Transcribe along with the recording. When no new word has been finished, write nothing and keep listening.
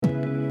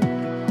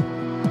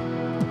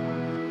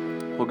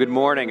Well, good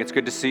morning. It's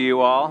good to see you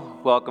all.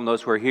 Welcome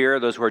those who are here,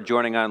 those who are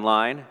joining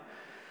online.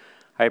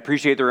 I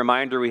appreciate the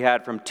reminder we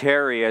had from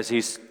Terry as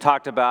he's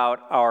talked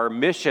about our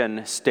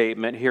mission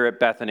statement here at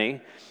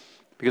Bethany,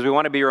 because we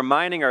want to be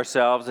reminding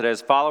ourselves that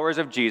as followers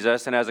of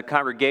Jesus and as a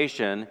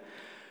congregation,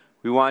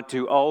 we want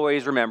to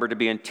always remember to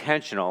be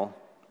intentional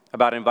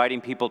about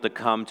inviting people to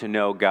come to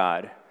know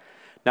God.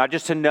 Not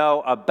just to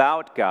know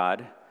about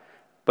God,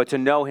 but to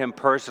know Him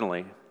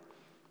personally,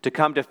 to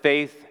come to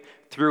faith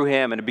through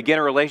Him and to begin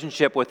a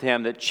relationship with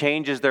Him that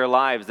changes their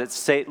lives,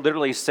 that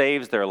literally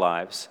saves their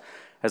lives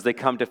as they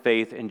come to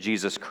faith in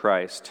Jesus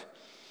Christ.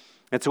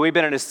 And so we've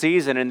been in a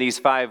season in these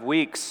 5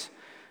 weeks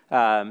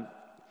as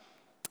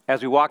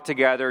we walk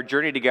together,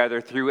 journey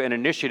together through an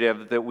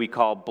initiative that we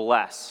call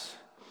BLESS.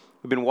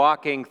 We've been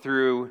walking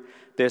through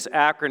this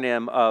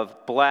acronym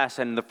of BLESS,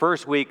 and in the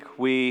first week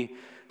we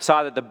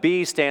saw that the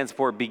B stands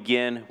for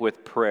begin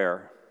with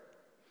prayer.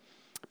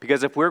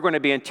 Because if we're going to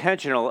be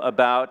intentional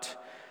about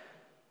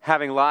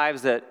having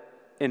lives that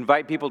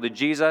invite people to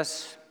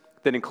Jesus,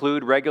 that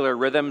include regular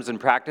rhythms and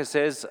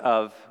practices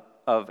of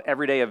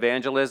everyday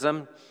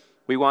evangelism,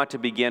 we want to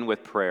begin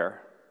with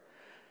prayer.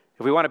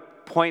 If we want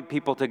to point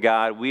people to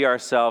God, we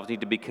ourselves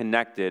need to be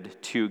connected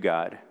to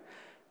God.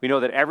 We know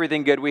that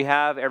everything good we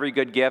have, every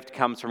good gift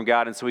comes from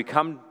God, and so we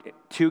come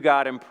to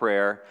God in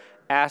prayer,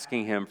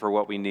 asking Him for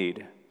what we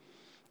need,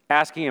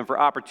 asking Him for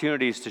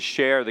opportunities to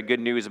share the good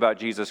news about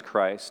Jesus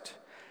Christ,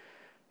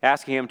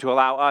 asking Him to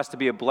allow us to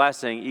be a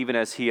blessing even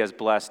as He has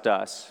blessed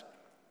us.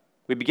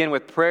 We begin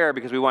with prayer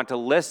because we want to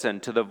listen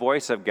to the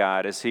voice of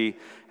God as He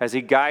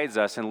guides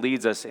us and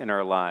leads us in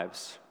our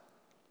lives.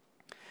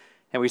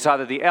 And we saw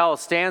that the L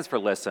stands for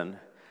listen.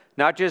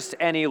 Not just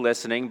any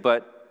listening,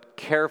 but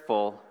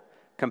careful,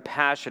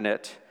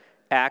 compassionate,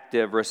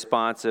 active,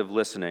 responsive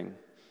listening.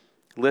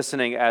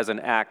 Listening as an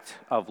act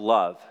of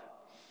love.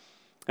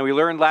 And we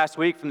learned last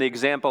week from the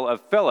example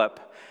of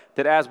Philip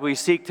that as we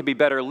seek to be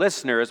better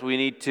listeners, we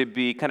need to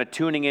be kind of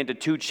tuning into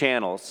 2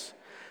 channels.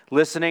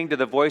 Listening to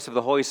the voice of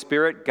the Holy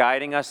Spirit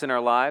guiding us in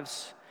our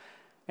lives,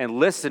 and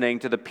listening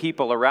to the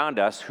people around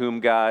us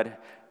whom God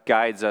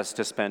guides us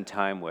to spend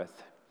time with.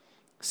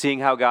 Seeing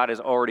how God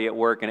is already at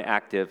work and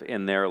active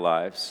in their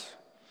lives.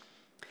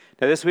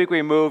 Now this week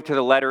we move to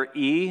the letter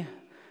E,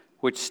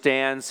 which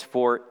stands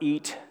for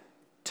eat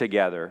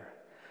together.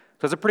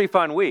 So it's a pretty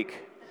fun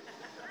week.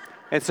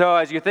 And so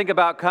as you think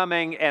about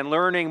coming and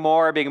learning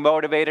more, being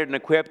motivated and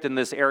equipped in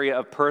this area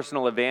of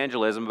personal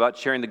evangelism, about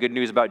sharing the good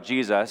news about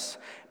Jesus,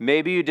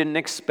 maybe you didn't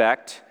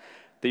expect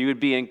that you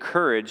would be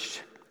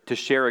encouraged to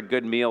share a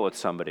good meal with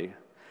somebody,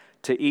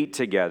 to eat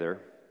together.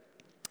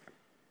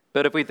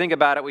 But if we think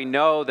about it, we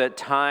know that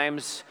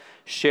times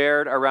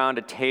shared around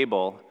a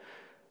table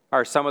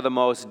are some of the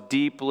most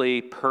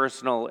deeply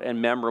personal and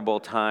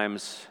memorable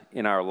times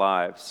in our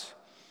lives.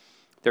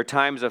 They're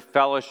times of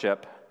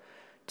fellowship,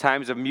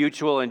 times of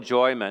mutual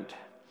enjoyment,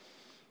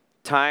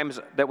 times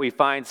that we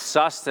find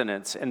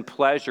sustenance and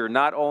pleasure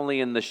not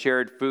only in the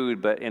shared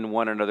food but in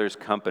one another's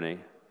company.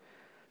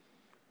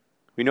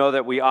 We know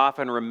that we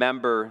often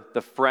remember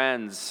the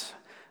friends,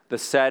 the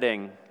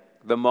setting,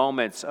 the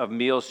moments of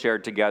meals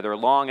shared together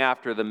long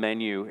after the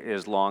menu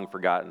is long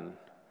forgotten.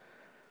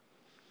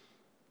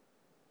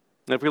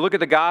 And if we look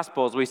at the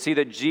Gospels, we see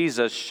that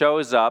Jesus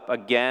shows up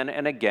again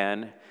and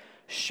again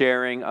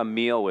sharing a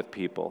meal with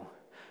people.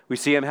 We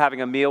see Him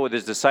having a meal with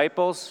His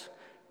disciples.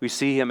 We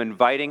see Him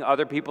inviting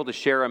other people to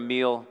share a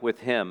meal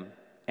with Him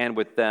and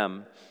with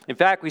them. In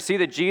fact, we see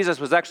that Jesus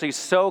was actually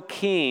so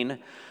keen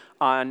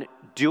on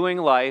doing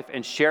life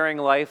and sharing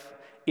life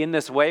in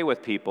this way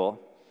with people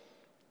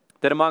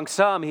that among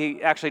some,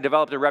 He actually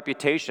developed a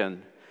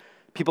reputation.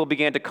 People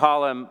began to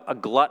call Him a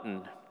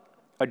glutton,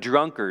 a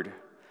drunkard.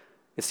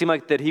 It seemed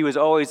like that He was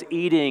always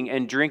eating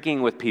and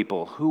drinking with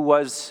people. Who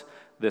was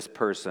this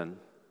person?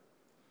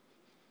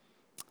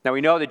 Now,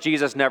 we know that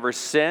Jesus never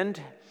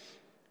sinned,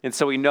 and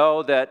so we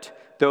know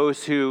that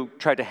those who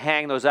tried to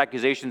hang those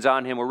accusations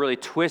on Him were really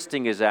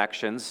twisting His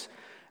actions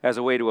as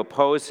a way to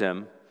oppose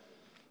Him.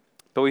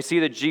 But we see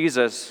that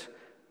Jesus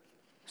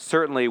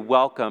certainly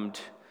welcomed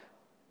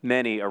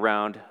many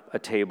around a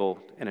table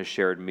in a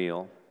shared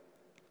meal.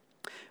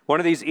 One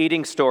of these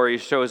eating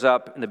stories shows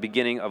up in the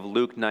beginning of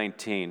Luke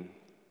 19,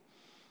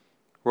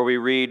 where we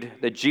read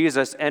that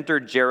Jesus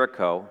entered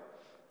Jericho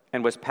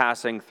and was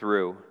passing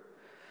through.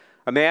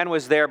 A man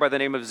was there by the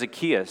name of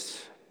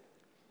Zacchaeus.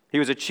 He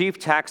was a chief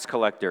tax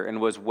collector and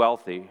was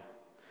wealthy.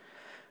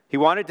 He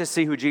wanted to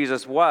see who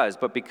Jesus was,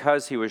 but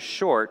because he was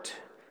short,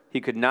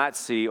 he could not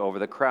see over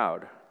the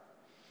crowd.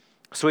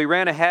 So he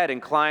ran ahead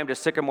and climbed a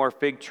sycamore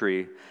fig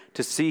tree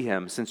to see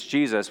Him, since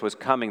Jesus was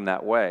coming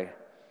that way.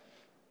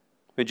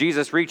 When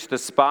Jesus reached the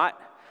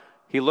spot,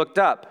 He looked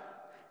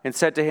up and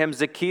said to him,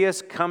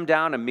 "Zacchaeus, come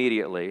down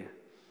immediately.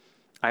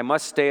 I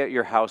must stay at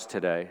your house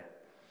today."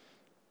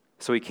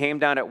 So he came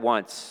down at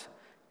once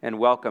and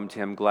welcomed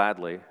him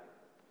gladly.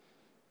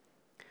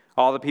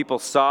 All the people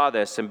saw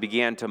this and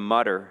began to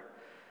mutter,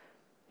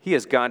 "He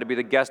has gone to be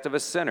the guest of a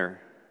sinner."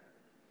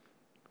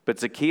 But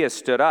Zacchaeus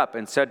stood up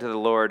and said to the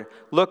Lord,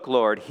 "Look,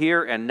 Lord,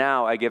 here and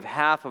now I give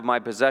half of my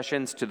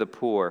possessions to the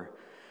poor.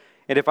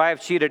 And if I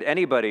have cheated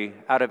anybody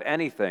out of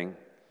anything,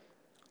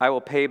 I will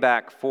pay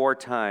back 4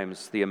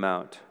 times the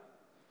amount."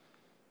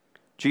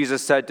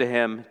 Jesus said to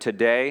him,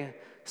 "Today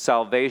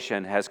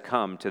salvation has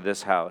come to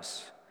this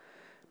house,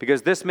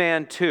 because this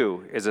man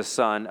too is a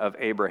son of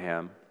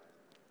Abraham.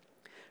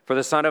 For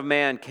the Son of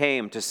Man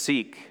came to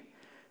seek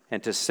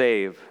and to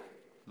save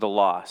the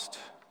lost."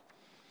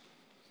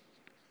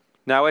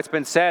 Now, it's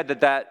been said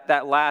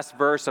that last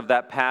verse of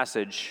that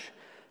passage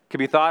can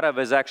be thought of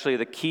as actually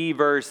the key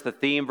verse, the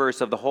theme verse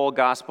of the whole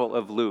Gospel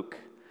of Luke.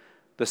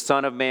 The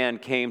Son of Man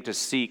came to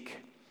seek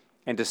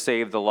and to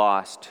save the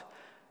lost.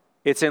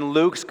 It's in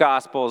Luke's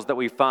Gospels that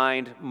we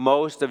find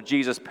most of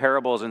Jesus'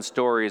 parables and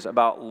stories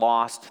about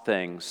lost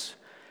things.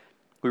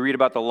 We read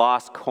about the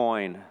lost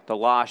coin, the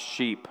lost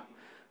sheep,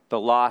 the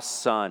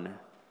lost son,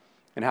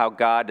 and how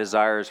God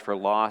desires for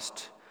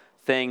lost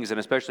things, and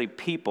especially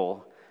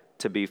people,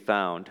 to be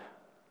found.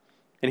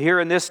 And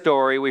here in this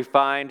story, we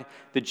find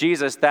that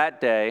Jesus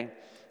that day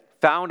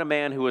found a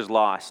man who was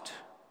lost.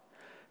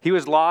 He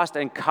was lost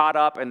and caught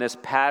up in this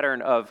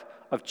pattern of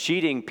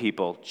cheating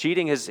people,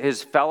 cheating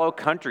his fellow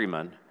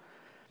countrymen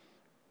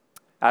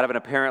out of an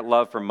apparent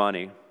love for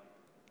money.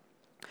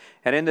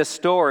 And in this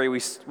story,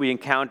 we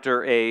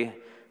encounter a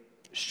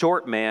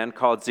short man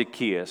called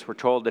Zacchaeus. We're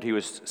told that he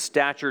was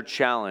stature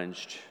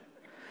challenged.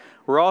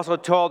 We're also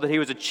told that he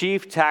was a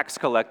chief tax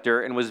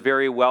collector and was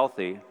very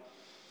wealthy.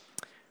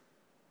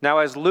 Now,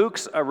 as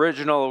Luke's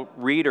original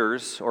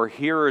readers or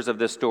hearers of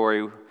this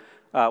story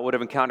would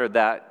have encountered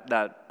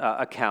that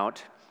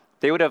account,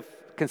 they would have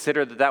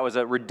considered that was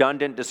a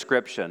redundant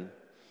description.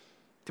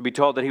 To be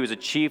told that he was a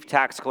chief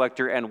tax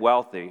collector and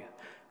wealthy,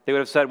 they would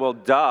have said, well,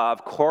 duh,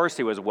 of course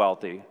he was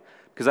wealthy,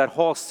 because that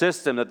whole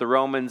system that the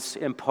Romans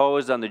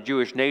imposed on the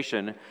Jewish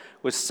nation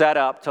was set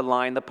up to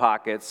line the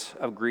pockets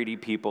of greedy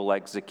people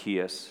like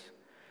Zacchaeus,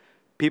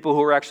 people who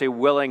were actually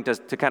willing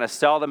to kind of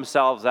sell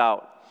themselves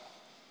out,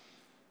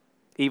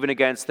 even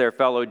against their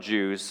fellow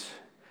Jews,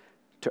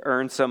 to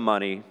earn some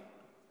money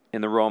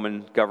in the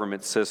Roman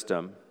government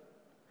system.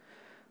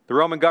 The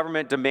Roman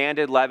government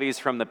demanded levies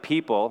from the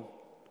people,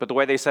 but the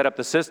way they set up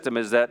the system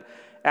is that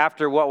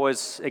after what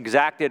was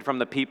exacted from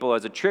the people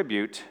as a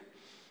tribute,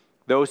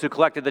 those who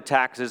collected the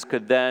taxes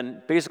could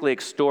then basically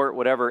extort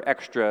whatever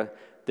extra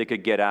they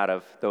could get out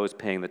of those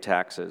paying the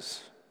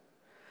taxes.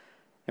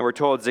 And we're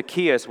told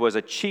Zacchaeus was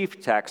a chief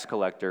tax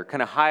collector,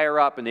 kind of higher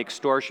up in the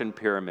extortion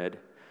pyramid.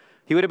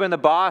 He would have been the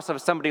boss of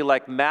somebody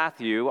like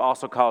Matthew,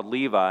 also called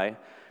Levi,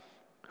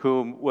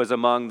 who was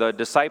among the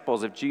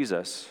disciples of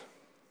Jesus.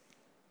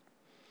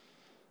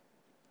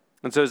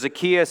 And so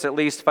Zacchaeus, at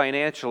least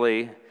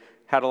financially,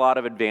 had a lot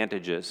of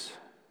advantages.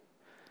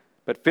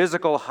 But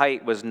physical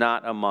height was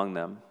not among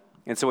them.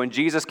 And so when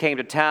Jesus came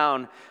to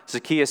town,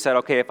 Zacchaeus said,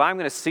 okay, if I'm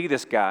going to see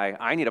this guy,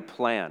 I need a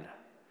plan.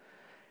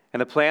 And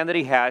the plan that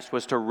he hatched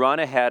was to run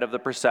ahead of the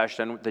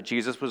procession that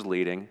Jesus was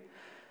leading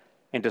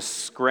and to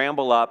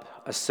scramble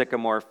up a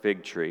sycamore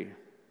fig tree.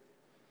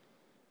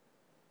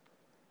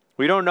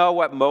 We don't know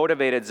what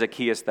motivated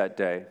Zacchaeus that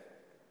day.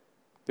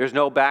 There's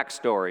no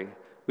backstory.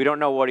 We don't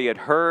know what he had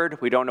heard.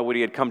 We don't know what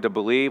he had come to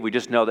believe. We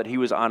just know that he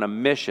was on a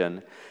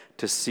mission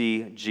to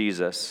see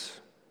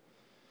Jesus.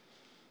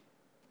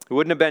 It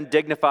wouldn't have been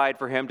dignified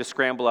for him to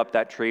scramble up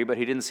that tree, but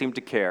he didn't seem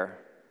to care.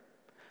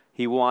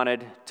 He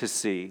wanted to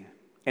see,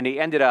 and he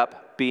ended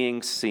up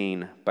being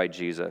seen by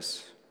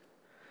Jesus.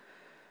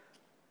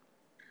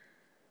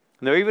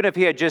 Now, even if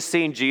he had just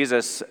seen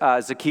Jesus,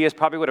 Zacchaeus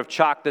probably would have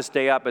chalked this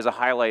day up as a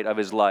highlight of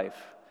his life.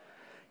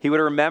 He would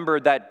have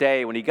remembered that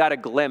day when he got a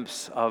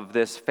glimpse of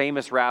this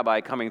famous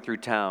rabbi coming through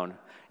town.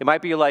 It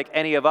might be like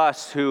any of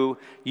us who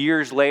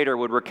years later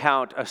would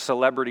recount a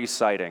celebrity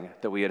sighting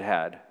that we had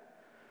had.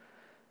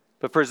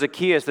 But for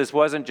Zacchaeus, this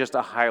wasn't just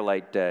a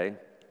highlight day.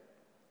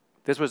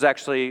 This was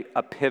actually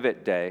a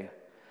pivot day.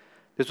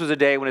 This was a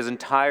day when his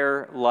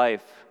entire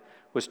life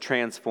was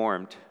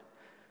transformed.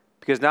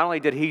 Because not only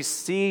did he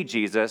see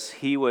Jesus,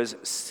 he was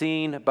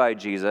seen by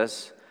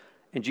Jesus,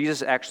 and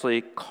Jesus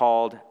actually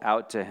called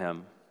out to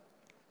him.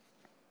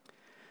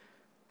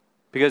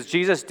 Because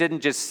Jesus didn't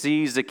just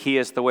see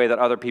Zacchaeus the way that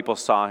other people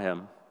saw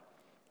him.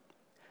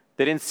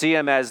 They didn't see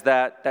him as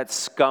that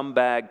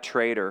scumbag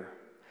traitor.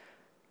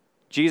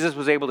 Jesus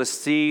was able to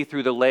see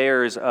through the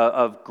layers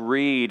of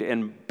greed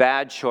and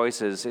bad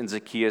choices in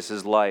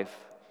Zacchaeus' life.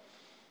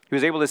 He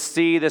was able to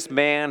see this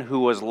man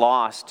who was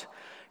lost.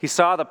 He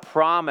saw the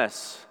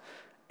promise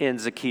in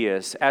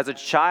Zacchaeus as a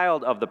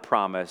child of the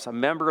promise, a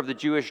member of the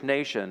Jewish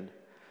nation.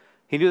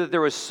 He knew that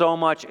there was so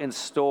much in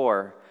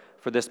store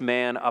for this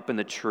man up in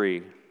the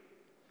tree.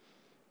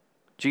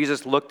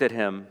 Jesus looked at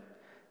him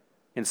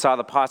and saw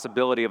the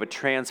possibility of a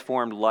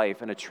transformed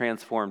life and a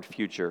transformed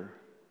future.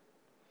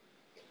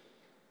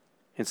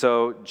 And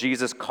so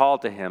Jesus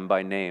called to him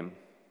by name.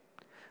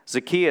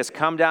 Zacchaeus,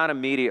 come down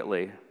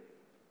immediately.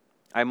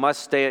 I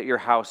must stay at your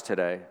house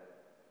today.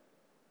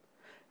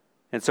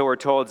 And so we're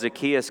told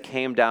Zacchaeus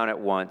came down at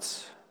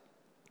once.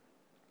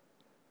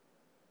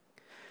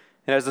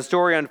 And as the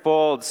story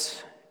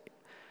unfolds,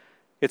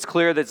 It's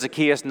clear that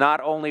Zacchaeus not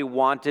only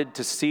wanted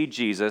to see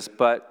Jesus,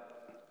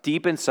 but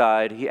deep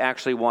inside, he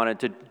actually wanted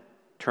to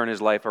turn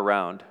his life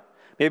around.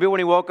 Maybe when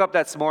he woke up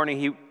that morning,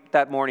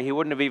 he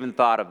wouldn't have even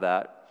thought of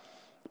that.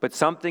 But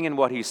something in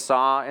what he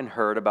saw and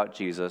heard about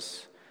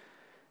Jesus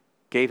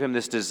gave him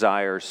this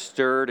desire,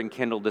 stirred and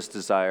kindled this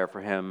desire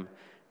for him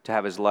to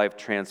have his life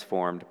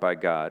transformed by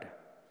God.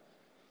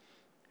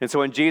 And so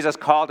when Jesus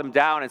called him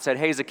down and said,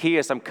 "Hey,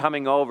 Zacchaeus, I'm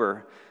coming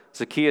over,"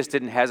 Zacchaeus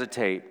didn't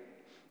hesitate.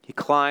 He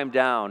climbed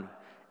down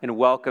and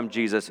welcomed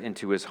Jesus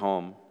into his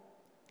home.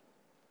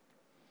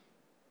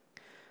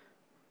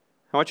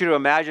 I want you to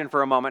imagine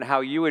for a moment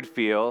how you would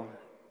feel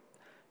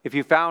if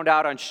you found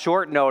out on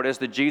short notice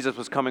that Jesus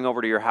was coming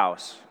over to your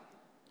house.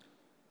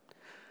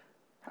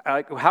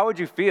 How would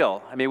you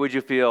feel? I mean, would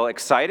you feel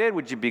excited?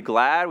 Would you be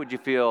glad? Would you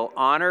feel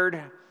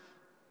honored?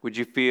 Would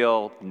you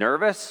feel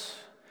nervous?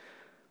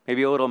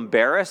 Maybe a little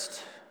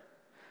embarrassed?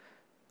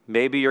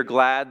 Maybe you're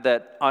glad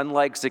that,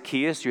 unlike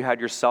Zacchaeus, you had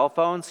your cell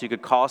phone so you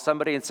could call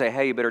somebody and say,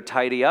 "Hey, you better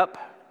tidy up."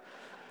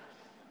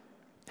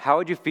 How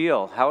would you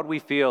feel? How would we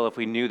feel if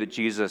we knew that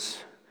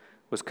Jesus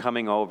was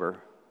coming over?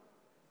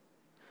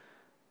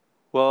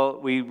 Well,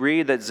 we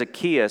read that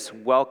Zacchaeus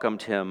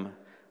welcomed him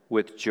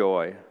with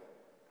joy.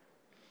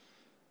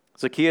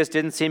 Zacchaeus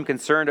didn't seem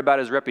concerned about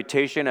his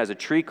reputation as a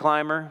tree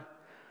climber,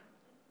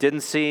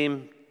 didn't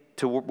seem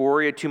to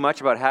worry too much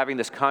about having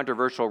this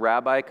controversial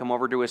rabbi come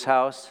over to his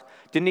house,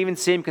 didn't even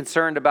seem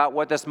concerned about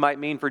what this might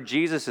mean for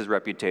Jesus'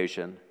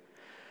 reputation.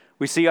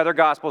 We see other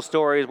gospel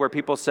stories where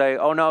people say,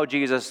 "Oh no,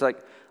 Jesus,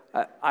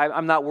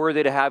 I'm not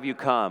worthy to have you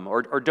come,"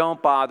 or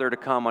 "Don't bother to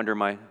come under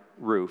my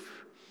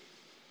roof."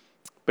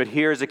 But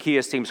here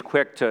Zacchaeus seems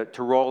quick to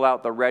roll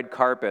out the red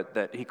carpet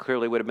that he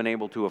clearly would have been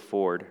able to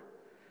afford.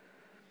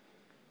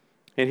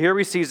 And here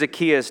we see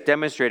Zacchaeus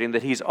demonstrating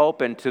that he's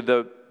open to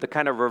the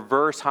kind of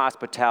reverse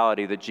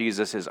hospitality that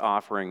Jesus is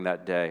offering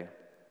that day.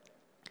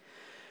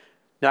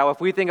 Now, if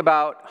we think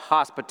about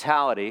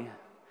hospitality,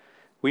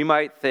 we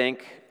might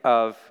think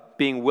of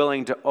being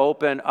willing to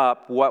open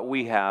up what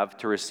we have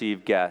to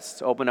receive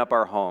guests, open up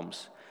our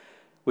homes.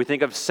 We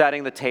think of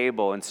setting the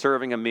table and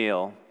serving a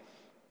meal.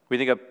 We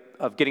think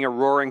of getting a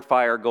roaring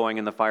fire going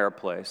in the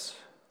fireplace.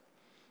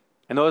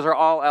 And those are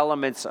all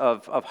elements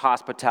of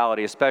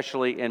hospitality,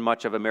 especially in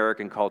much of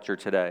American culture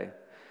today.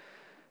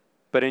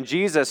 But in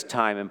Jesus'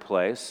 time and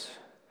place,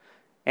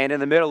 and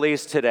in the Middle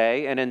East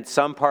today, and in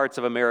some parts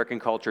of American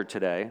culture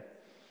today,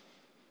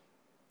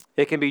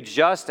 it can be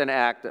just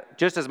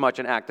as much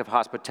an act of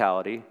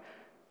hospitality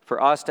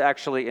for us to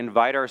actually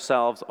invite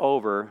ourselves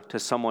over to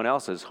someone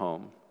else's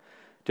home,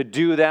 to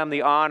do them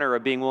the honor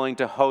of being willing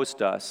to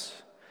host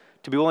us,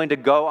 to be willing to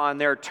go on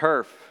their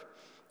turf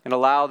and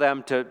allow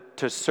them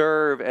to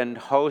serve and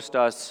host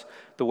us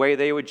the way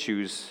they would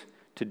choose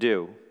to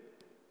do.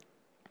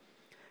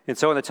 And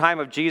so in the time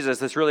of Jesus,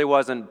 this really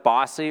wasn't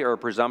bossy or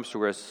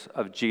presumptuous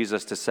of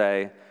Jesus to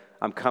say,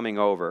 "I'm coming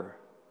over."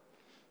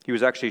 He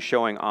was actually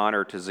showing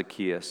honor to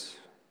Zacchaeus.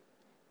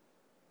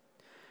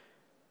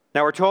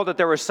 Now we're told that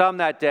there were some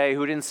that day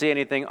who didn't see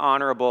anything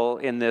honorable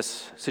in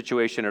this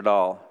situation at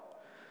all.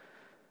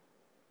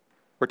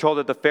 We're told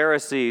that the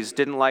Pharisees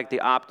didn't like the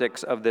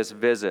optics of this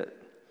visit.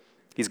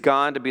 "He's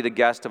gone to be the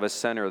guest of a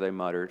sinner," they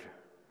muttered.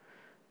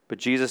 But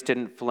Jesus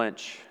didn't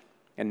flinch,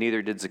 and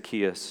neither did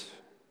Zacchaeus.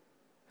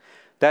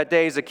 That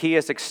day,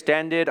 Zacchaeus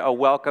extended a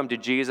welcome to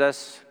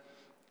Jesus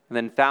and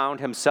then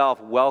found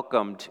himself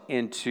welcomed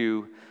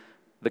into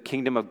the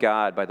kingdom of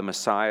God by the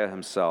Messiah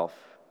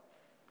himself.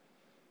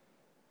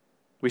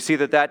 We see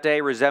that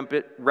day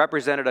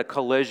represented a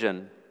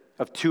collision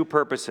of two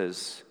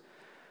purposes: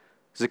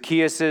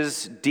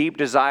 Zacchaeus' deep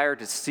desire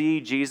to see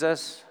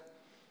Jesus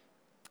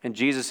and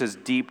Jesus'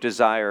 deep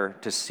desire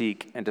to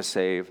seek and to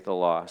save the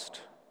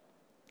lost.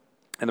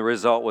 And the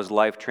result was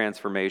life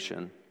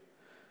transformation.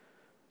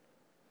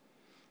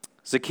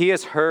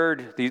 Zacchaeus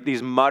heard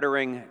these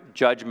muttering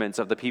judgments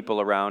of the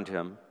people around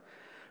him,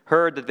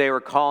 heard that they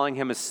were calling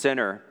him a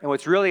sinner. And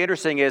what's really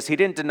interesting is he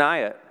didn't deny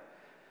it.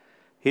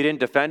 He didn't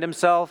defend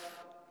himself.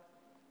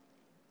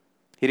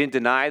 He didn't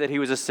deny that he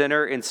was a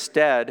sinner.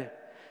 Instead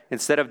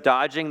of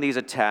dodging these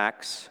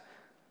attacks,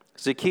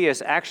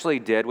 Zacchaeus actually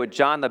did what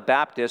John the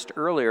Baptist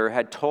earlier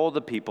had told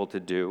the people to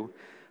do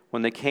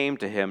when they came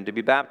to him to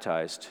be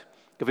baptized.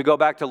 If we go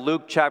back to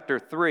Luke chapter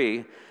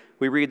 3,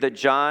 we read that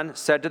John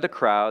said to the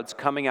crowds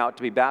coming out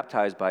to be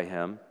baptized by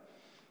him,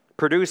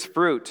 "Produce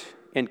fruit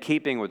in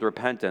keeping with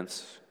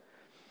repentance.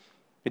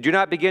 And do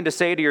not begin to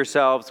say to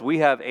yourselves, 'We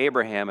have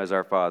Abraham as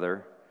our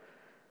father.'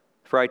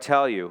 For I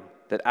tell you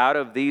that out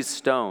of these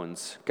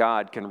stones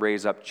God can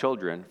raise up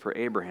children for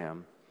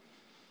Abraham."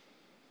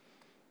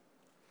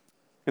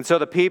 And so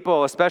the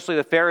people, especially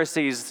the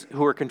Pharisees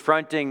who were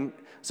confronting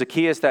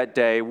Zacchaeus that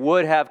day,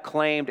 would have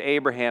claimed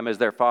Abraham as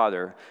their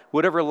father,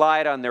 would have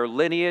relied on their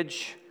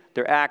lineage,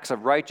 their acts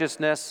of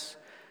righteousness,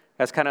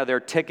 as kind of their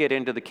ticket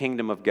into the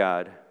kingdom of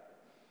God.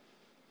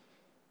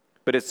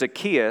 But it's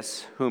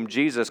Zacchaeus whom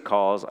Jesus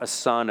calls a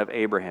son of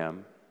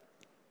Abraham.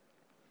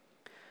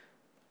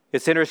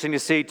 It's interesting to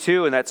see,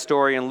 too, in that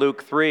story in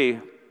Luke 3,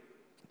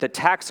 the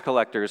tax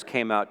collectors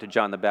came out to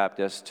John the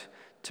Baptist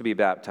to be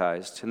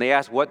baptized. And they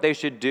asked what they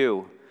should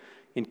do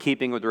in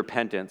keeping with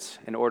repentance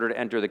in order to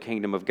enter the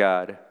kingdom of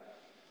God.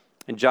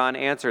 And John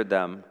answered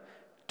them,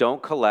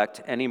 "Don't collect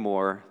any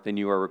more than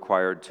you are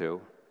required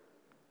to."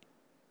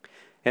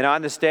 And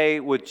on this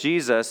day with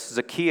Jesus,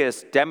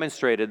 Zacchaeus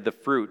demonstrated the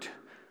fruit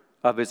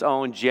of his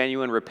own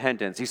genuine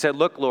repentance. He said,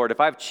 "Look, Lord,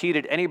 if I've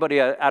cheated anybody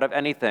out of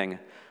anything,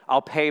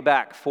 I'll pay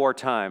back 4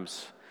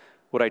 times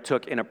what I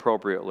took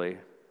inappropriately."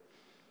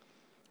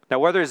 Now,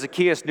 whether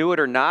Zacchaeus knew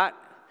it or not,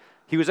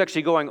 he was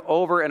actually going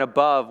over and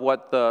above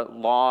what the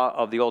law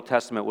of the Old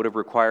Testament would have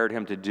required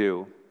him to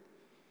do.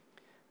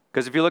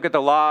 Because if you look at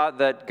the law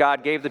that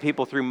God gave the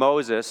people through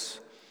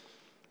Moses,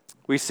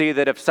 we see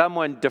that if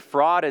someone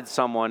defrauded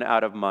someone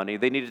out of money,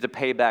 they needed to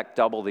pay back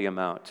double the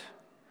amount.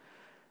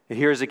 And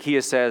here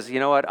Zacchaeus says, "You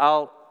know what,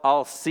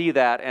 I'll see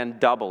that and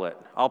double it.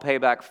 I'll pay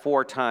back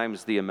 4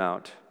 times the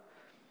amount."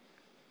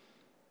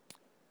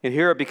 And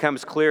here it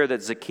becomes clear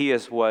that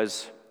Zacchaeus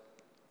was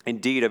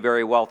indeed a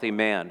very wealthy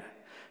man.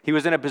 He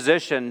was in a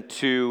position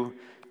to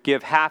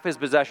give half his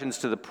possessions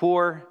to the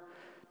poor,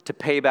 to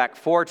pay back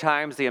 4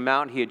 times the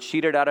amount he had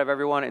cheated out of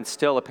everyone, and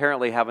still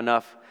apparently have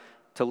enough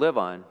to live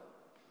on.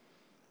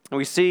 And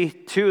we see,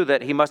 too,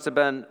 that he must have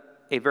been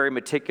a very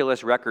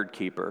meticulous record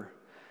keeper.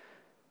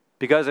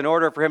 Because in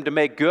order for him to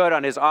make good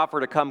on his offer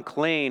to come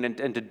clean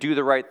and to do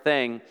the right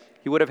thing,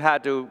 he would have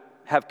had to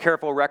have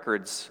careful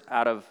records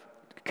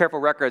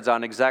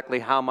on exactly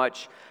how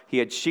much he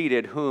had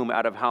cheated whom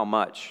out of how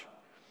much.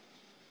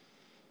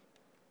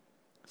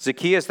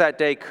 Zacchaeus that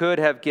day could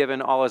have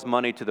given all his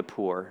money to the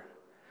poor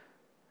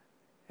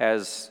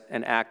as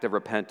an act of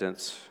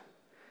repentance.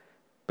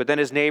 But then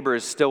his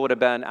neighbors still would have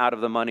been out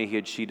of the money he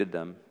had cheated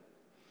them.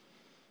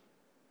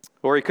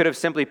 Or he could have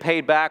simply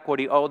paid back what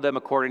he owed them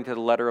according to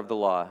the letter of the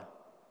law,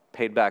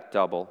 paid back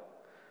double,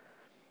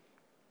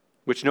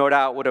 which no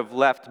doubt would have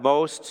left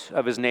most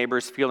of his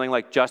neighbors feeling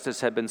like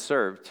justice had been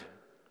served.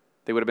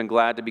 They would have been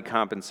glad to be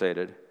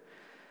compensated.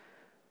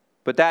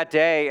 But that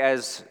day,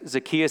 as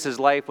Zacchaeus'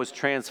 life was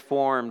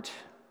transformed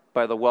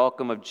by the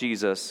welcome of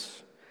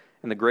Jesus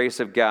and the grace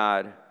of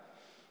God,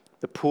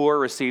 the poor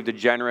received a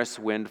generous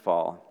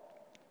windfall,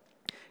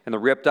 and the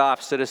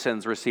ripped-off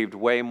citizens received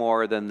way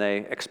more than they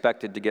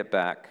expected to get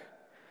back.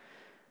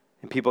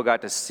 And people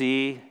got to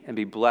see and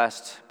be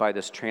blessed by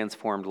this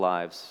transformed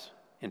life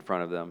in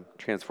front of them.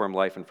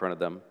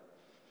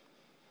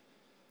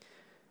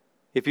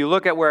 If you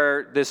look at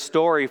where this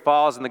story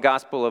falls in the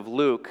Gospel of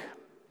Luke,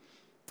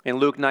 in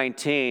Luke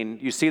 19,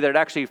 you see that it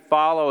actually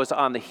follows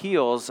on the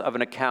heels of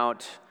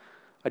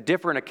a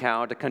different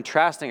account, a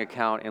contrasting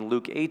account in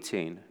Luke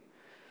 18.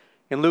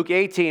 In Luke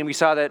 18, we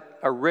saw that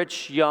a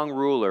rich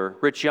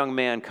young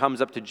man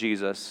comes up to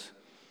Jesus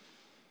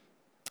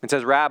and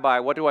says, "Rabbi,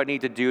 what do I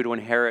need to do to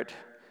inherit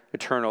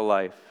eternal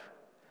life?"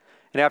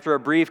 And after a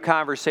brief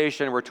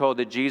conversation, we're told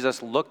that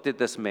Jesus looked at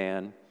this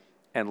man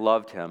and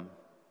loved him.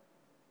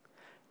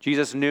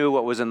 Jesus knew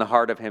what was in the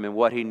heart of him and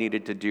what he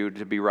needed to do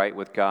to be right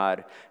with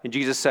God. And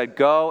Jesus said,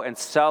 "Go and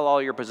sell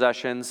all your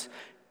possessions,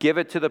 give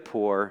it to the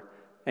poor,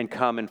 and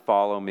come and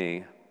follow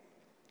me."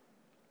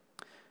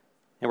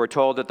 And we're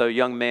told that the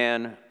young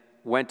man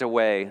went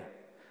away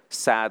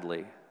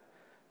sadly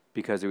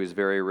because he was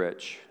very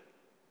rich.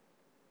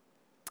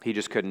 He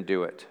just couldn't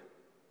do it.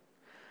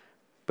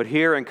 But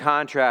here, in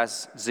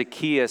contrast,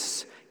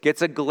 Zacchaeus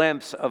gets a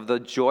glimpse of the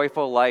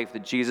joyful life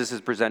that Jesus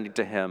is presenting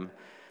to him.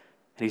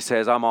 And he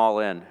says, "I'm all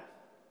in."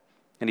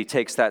 And he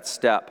takes that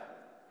step.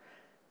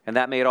 And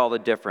that made all the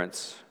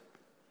difference.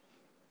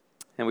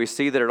 And we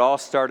see that it all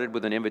started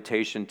with an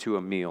invitation to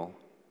a meal.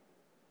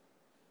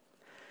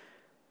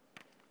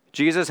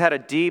 Jesus had a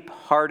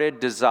deep-hearted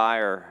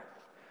desire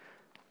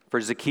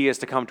for Zacchaeus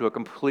to come to a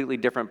completely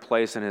different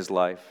place in his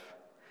life.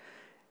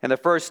 And the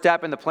first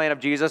step in the plan of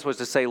Jesus was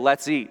to say,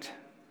 "Let's eat.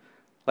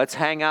 Let's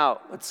hang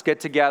out. Let's get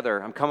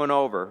together. I'm coming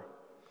over."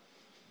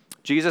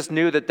 Jesus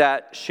knew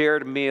that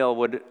shared meal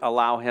would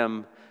allow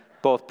him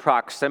both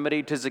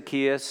proximity to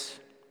Zacchaeus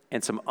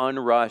and some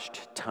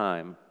unrushed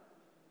time.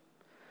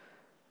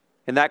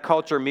 In that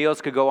culture,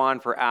 meals could go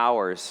on for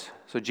hours.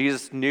 So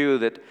Jesus knew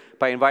that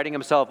by inviting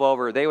himself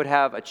over, they would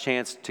have a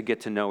chance to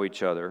get to know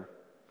each other.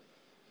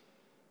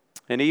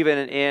 And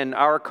even in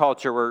our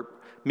culture where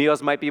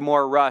meals might be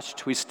more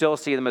rushed, we still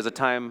see them as a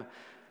time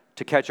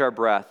to catch our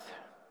breath,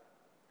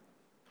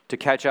 to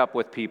catch up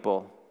with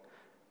people,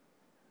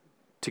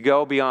 to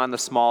go beyond the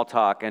small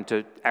talk and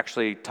to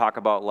actually talk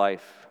about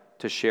life,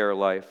 to share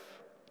life.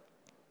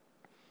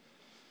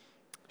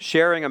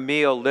 Sharing a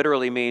meal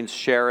literally means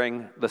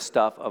sharing the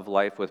stuff of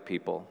life with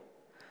people.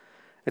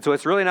 And so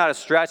it's really not a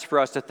stretch for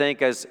us to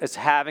think as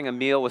having a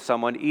meal with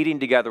someone, eating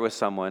together with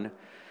someone,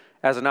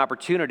 as an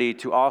opportunity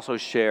to also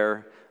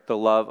share the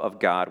love of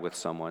God with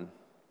someone.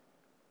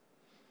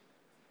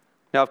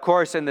 Now, of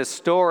course, in this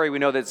story, we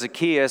know that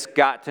Zacchaeus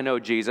got to know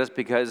Jesus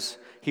because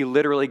he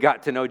literally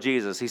got to know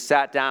Jesus. He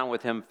sat down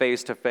with him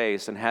face to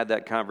face and had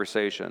that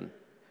conversation.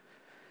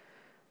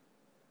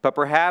 But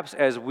perhaps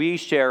as we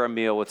share a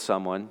meal with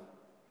someone,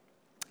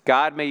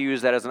 God may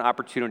use that as an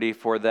opportunity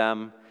for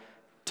them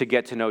to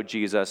get to know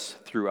Jesus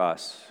through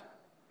us,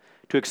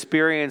 to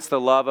experience the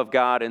love of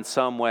God in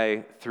some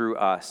way through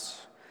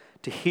us,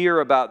 to hear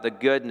about the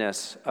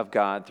goodness of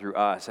God through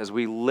us as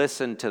we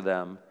listen to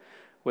them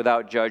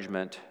without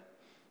judgment,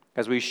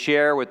 as we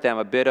share with them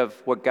a bit of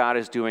what God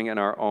is doing in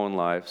our own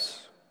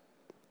lives,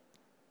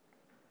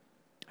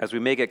 as we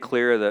make it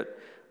clear that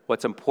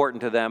what's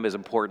important to them is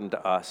important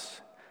to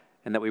us,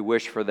 and that we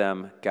wish for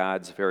them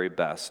God's very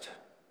best.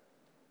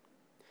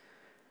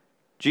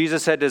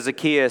 Jesus said to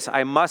Zacchaeus,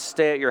 "I must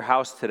stay at your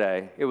house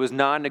today." It was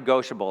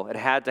non-negotiable. It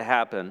had to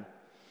happen.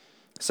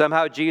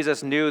 Somehow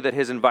Jesus knew that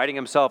his inviting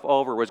himself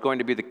over was going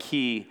to be the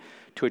key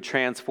to a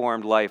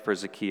transformed life for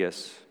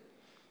Zacchaeus.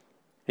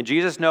 And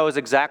Jesus knows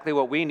exactly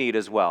what we need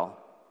as well.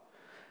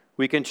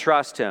 We can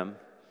trust him.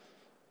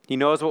 He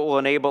knows what will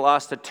enable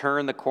us to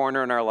turn the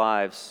corner in our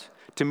lives,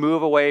 to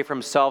move away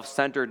from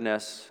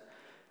self-centeredness,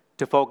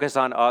 to focus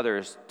on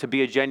others, to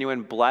be a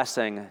genuine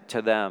blessing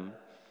to them,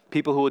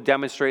 people who will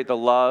demonstrate the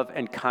love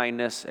and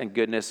kindness and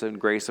goodness and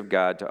grace of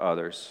God to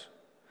others.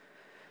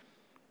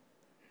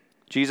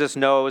 Jesus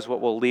knows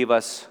what will leave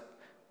us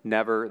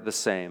never the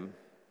same.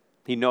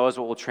 He knows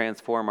what will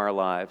transform our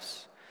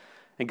lives.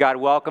 And God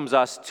welcomes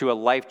us to a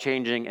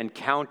life-changing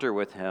encounter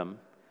with him,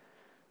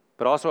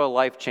 but also a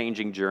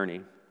life-changing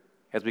journey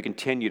as we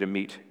continue to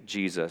meet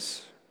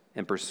Jesus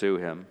and pursue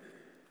him.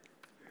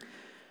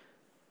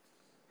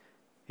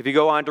 If you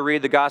go on to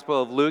read the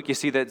Gospel of Luke, you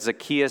see that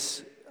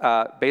Zacchaeus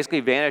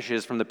basically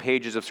vanishes from the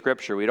pages of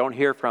Scripture. We don't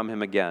hear from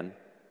him again.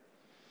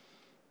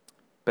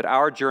 But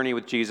our journey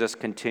with Jesus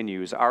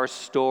continues. Our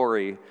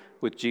story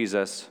with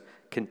Jesus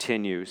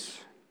continues.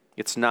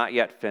 It's not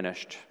yet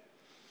finished.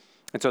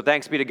 And so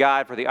thanks be to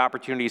God for the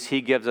opportunities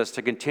he gives us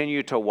to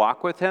continue to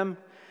walk with him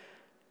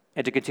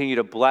and to continue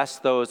to bless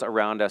those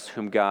around us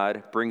whom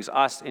God brings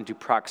us into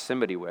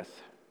proximity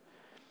with.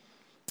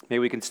 May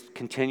we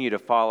continue to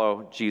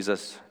follow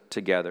Jesus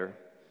together,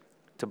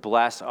 to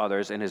bless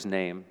others in his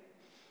name,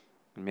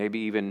 and maybe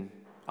even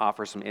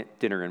offer some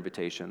dinner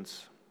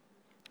invitations.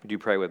 Would you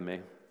pray with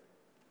me?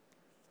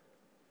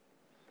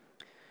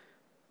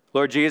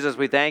 Lord Jesus,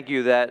 we thank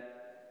you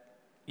that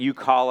you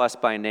call us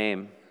by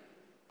name.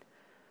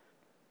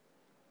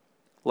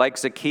 Like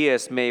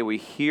Zacchaeus, may we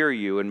hear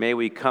you and may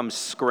we come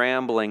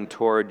scrambling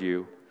toward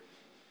you,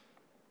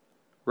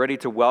 ready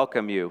to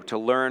welcome you, to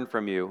learn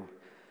from you,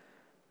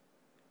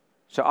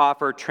 to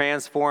offer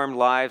transformed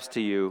lives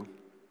to you,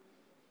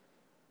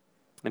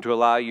 and to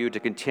allow you to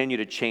continue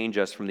to change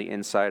us from the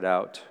inside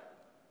out.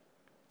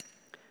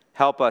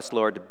 Help us,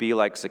 Lord, to be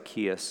like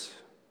Zacchaeus.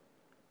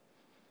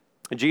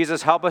 And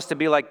Jesus, help us to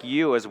be like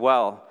you as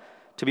well,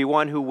 to be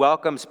one who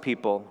welcomes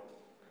people,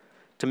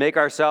 to make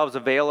ourselves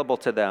available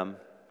to them,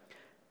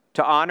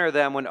 to honor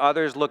them when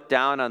others look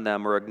down on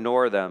them or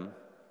ignore them.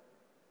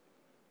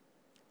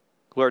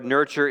 Lord,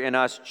 nurture in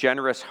us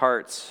generous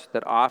hearts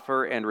that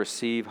offer and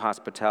receive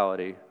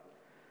hospitality.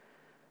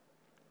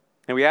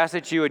 And we ask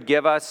that you would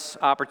give us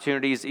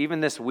opportunities, even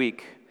this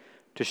week,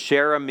 to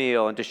share a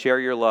meal and to share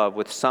your love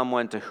with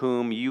someone to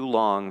whom you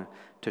long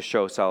to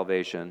show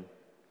salvation.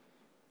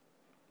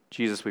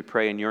 Jesus, we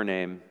pray in your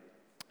name.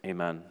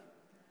 Amen.